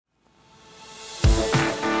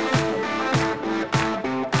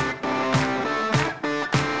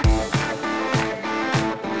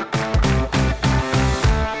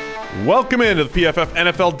Welcome into the PFF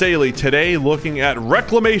NFL Daily. Today, looking at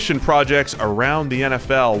reclamation projects around the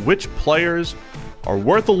NFL. Which players are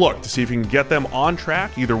worth a look to see if you can get them on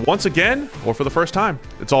track, either once again or for the first time.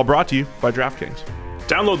 It's all brought to you by DraftKings.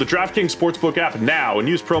 Download the DraftKings Sportsbook app now and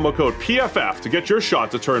use promo code PFF to get your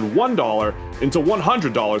shot to turn $1 into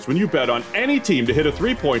 $100 when you bet on any team to hit a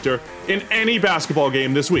three-pointer in any basketball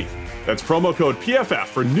game this week. That's promo code PFF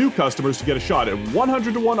for new customers to get a shot at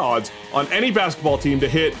 100-1 odds on any basketball team to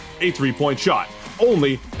hit a three-point shot.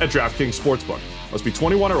 Only at DraftKings Sportsbook. Must be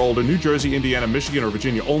 21 or older, New Jersey, Indiana, Michigan, or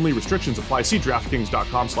Virginia only. Restrictions apply. See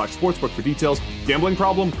DraftKings.com/sportsbook for details. Gambling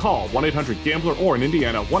problem? Call 1-800-GAMBLER or in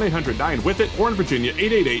Indiana, 1-800-9-WITH-IT or in Virginia,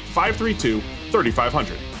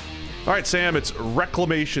 888-532-3500. All right, Sam, it's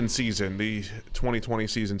reclamation season. The 2020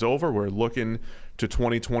 season's over. We're looking to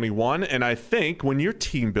 2021. And I think when you're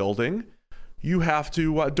team building, you have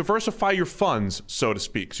to diversify your funds, so to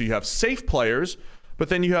speak. So you have safe players, but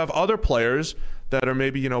then you have other players that are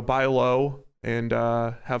maybe, buy low and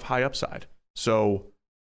have high upside. So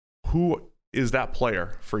who is that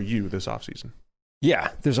player for you this offseason? Yeah,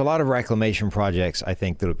 there's a lot of reclamation projects I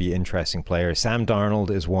think that'll be interesting players. Sam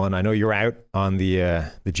Darnold is one. I know you're out on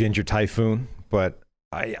the Ginger Typhoon, but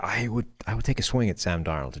I would take a swing at Sam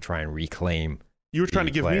Darnold to try and reclaim. You were trying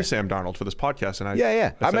to give me Sam Darnold for this podcast, and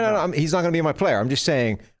yeah. He's not going to be my player. I'm just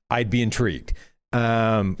saying I'd be intrigued.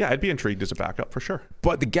 I'd be intrigued as a backup for sure.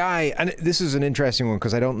 But the guy, and this is an interesting one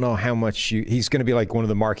because I don't know how much he's going to be like one of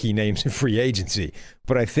the marquee names in free agency.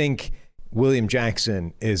 But I think William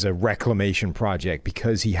Jackson is a reclamation project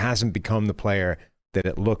because he hasn't become the player that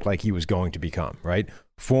it looked like he was going to become, right?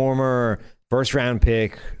 Former first round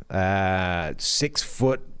pick, 6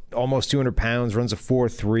 foot, almost 200 pounds, runs a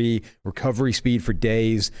 4.3, recovery speed for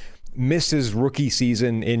days, missed his rookie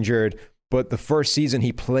season injured, but the first season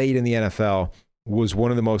he played in the NFL was one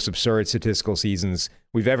of the most absurd statistical seasons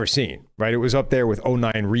we've ever seen, right? It was up there with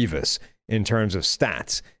 09 Revis in terms of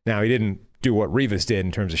stats. Now, he didn't do what Revis did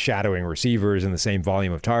in terms of shadowing receivers and the same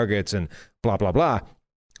volume of targets and blah, blah, blah,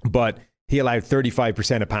 but he allowed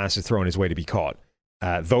 35% of passes thrown his way to be caught.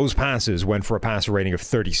 Those passes went for a passer rating of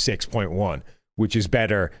 36.1, which is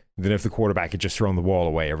better than if the quarterback had just thrown the ball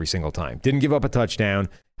away every single time. Didn't give up a touchdown,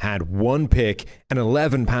 had 1 pick and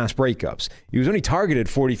 11 pass breakups. He was only targeted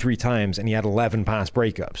 43 times and he had 11 pass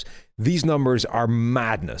breakups. These numbers are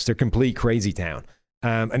madness. They're complete crazy town.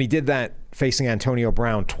 And he did that facing Antonio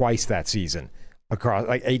Brown twice that season. Across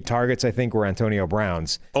 8 targets, I think, were Antonio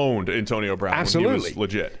Brown's. Owned Antonio Brown. Absolutely. When he was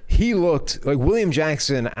legit. He looked like William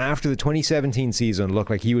Jackson after the 2017 season looked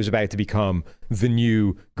like he was about to become the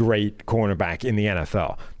new great cornerback in the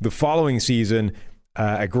NFL. The following season,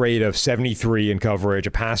 a grade of 73 in coverage,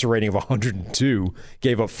 a passer rating of 102,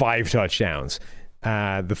 gave up 5 touchdowns.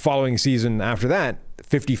 The following season after that,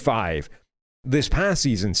 55. This past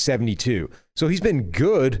season, 72. So he's been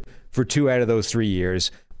good for 2 out of those 3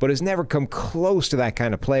 years, but has never come close to that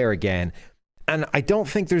kind of player again. And I don't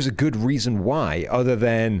think there's a good reason why, other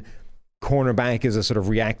than cornerback is a sort of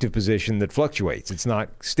reactive position that fluctuates. It's not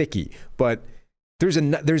sticky. But there's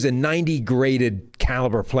a 90 graded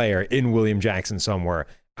caliber player in William Jackson somewhere,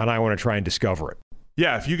 and I want to try and discover it.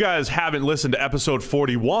 Yeah, if you guys haven't listened to episode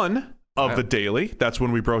 41 of The Daily, that's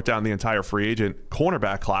when we broke down the entire free agent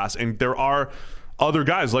cornerback class. And there are other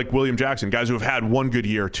guys like William Jackson, guys who have had 1 good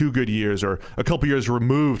year, 2 good years, or a couple years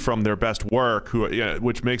removed from their best work,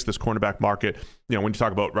 which makes this cornerback market, when you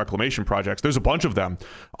talk about reclamation projects, there's a bunch of them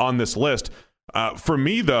on this list. For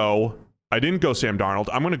me, though, I didn't go Sam Darnold.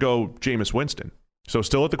 I'm going to go Jameis Winston. So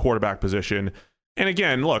still at the quarterback position. And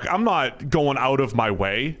again, look, I'm not going out of my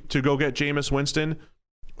way to go get Jameis Winston,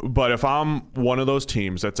 but if I'm one of those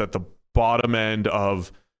teams that's at the bottom end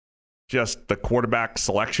of just the quarterback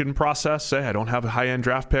selection process, say I don't have a high-end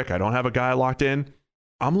draft pick, I don't have a guy locked in,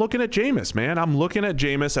 I'm looking at Jameis, man. I'm looking at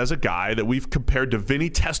Jameis as a guy that we've compared to Vinny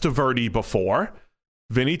Testaverde before.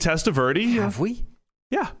 Vinny Testaverde. Have we?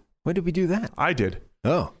 Yeah. When did we do that? I did.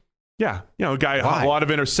 Oh. Yeah. A guy, Why? a lot of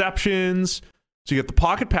interceptions. So you get the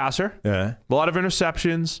pocket passer, Yeah. a lot of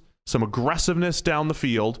interceptions, some aggressiveness down the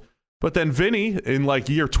field. But then Vinny, in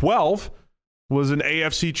year 12, was an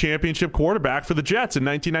AFC championship quarterback for the Jets in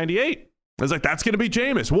 1998. I was like, that's going to be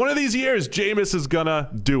Jameis. One of these years, Jameis is going to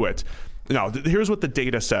do it. Now, here's what the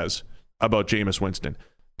data says about Jameis Winston.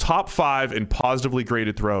 Top 5 in positively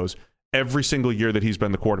graded throws every single year that he's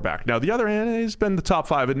been the quarterback. Now, the other hand, he's been the top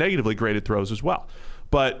 5 in negatively graded throws as well.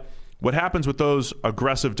 But what happens with those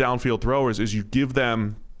aggressive downfield throwers is you give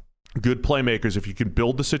them good playmakers. If you can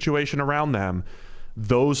build the situation around them,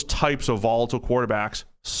 those types of volatile quarterbacks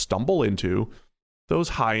stumble into those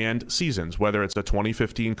high-end seasons, whether it's a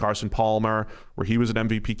 2015 Carson Palmer, where he was an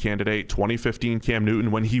MVP candidate, 2015 Cam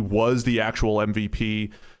Newton, when he was the actual MVP.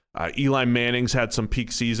 Eli Manning's had some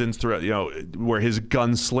peak seasons throughout, where his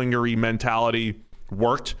gunslingery mentality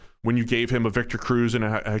worked when you gave him a Victor Cruz and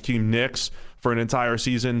a Hakeem Nicks for an entire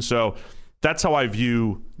season. So that's how I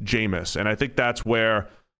view Jameis. And I think that's where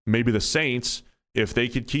maybe the Saints, if they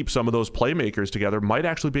could keep some of those playmakers together, might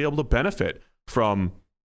actually be able to benefit from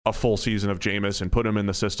a full season of Jameis and put him in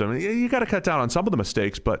the system. You got to cut down on some of the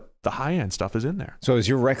mistakes, but the high-end stuff is in there. So is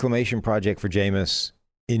your reclamation project for Jameis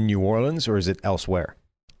in New Orleans, or is it elsewhere?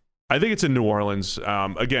 I think it's in New Orleans.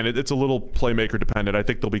 Again, it's a little playmaker dependent. I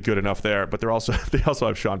think they'll be good enough there, but they also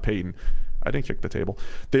have Sean Payton. I didn't kick the table.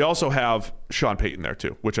 They also have Sean Payton there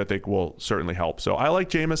too, which I think will certainly help. So I like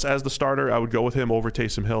Jameis as the starter. I would go with him over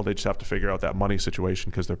Taysom Hill. They just have to figure out that money situation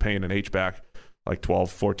because they're paying an H-back like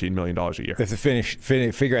 $12-14 million a year. They have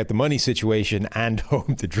to figure out the money situation and hope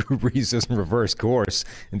that Drew Brees doesn't reverse course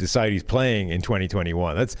and decide he's playing in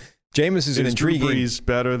 2021. Jameis is an intriguing. Is Drew Brees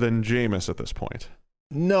better than Jameis at this point?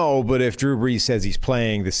 No, but if Drew Brees says he's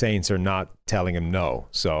playing, the Saints are not telling him no.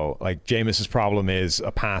 So, Jameis's problem is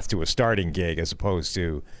a path to a starting gig as opposed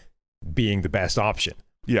to being the best option.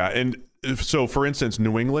 Yeah, and so, for instance,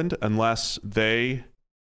 New England, unless they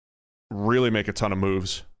really make a ton of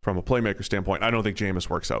moves from a playmaker standpoint, I don't think Jameis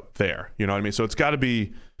works out there. You know what I mean? So it's got to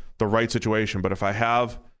be the right situation. But if I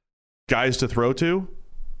have guys to throw to,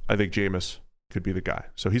 I think Jameis could be the guy.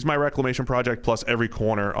 So he's my reclamation project, plus every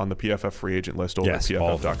corner on the PFF free agent list over at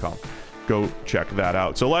PFF.com. Go check that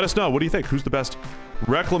out. So let us know. What do you think? Who's the best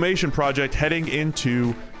reclamation project heading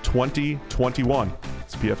into 2021?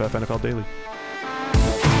 It's PFF NFL Daily.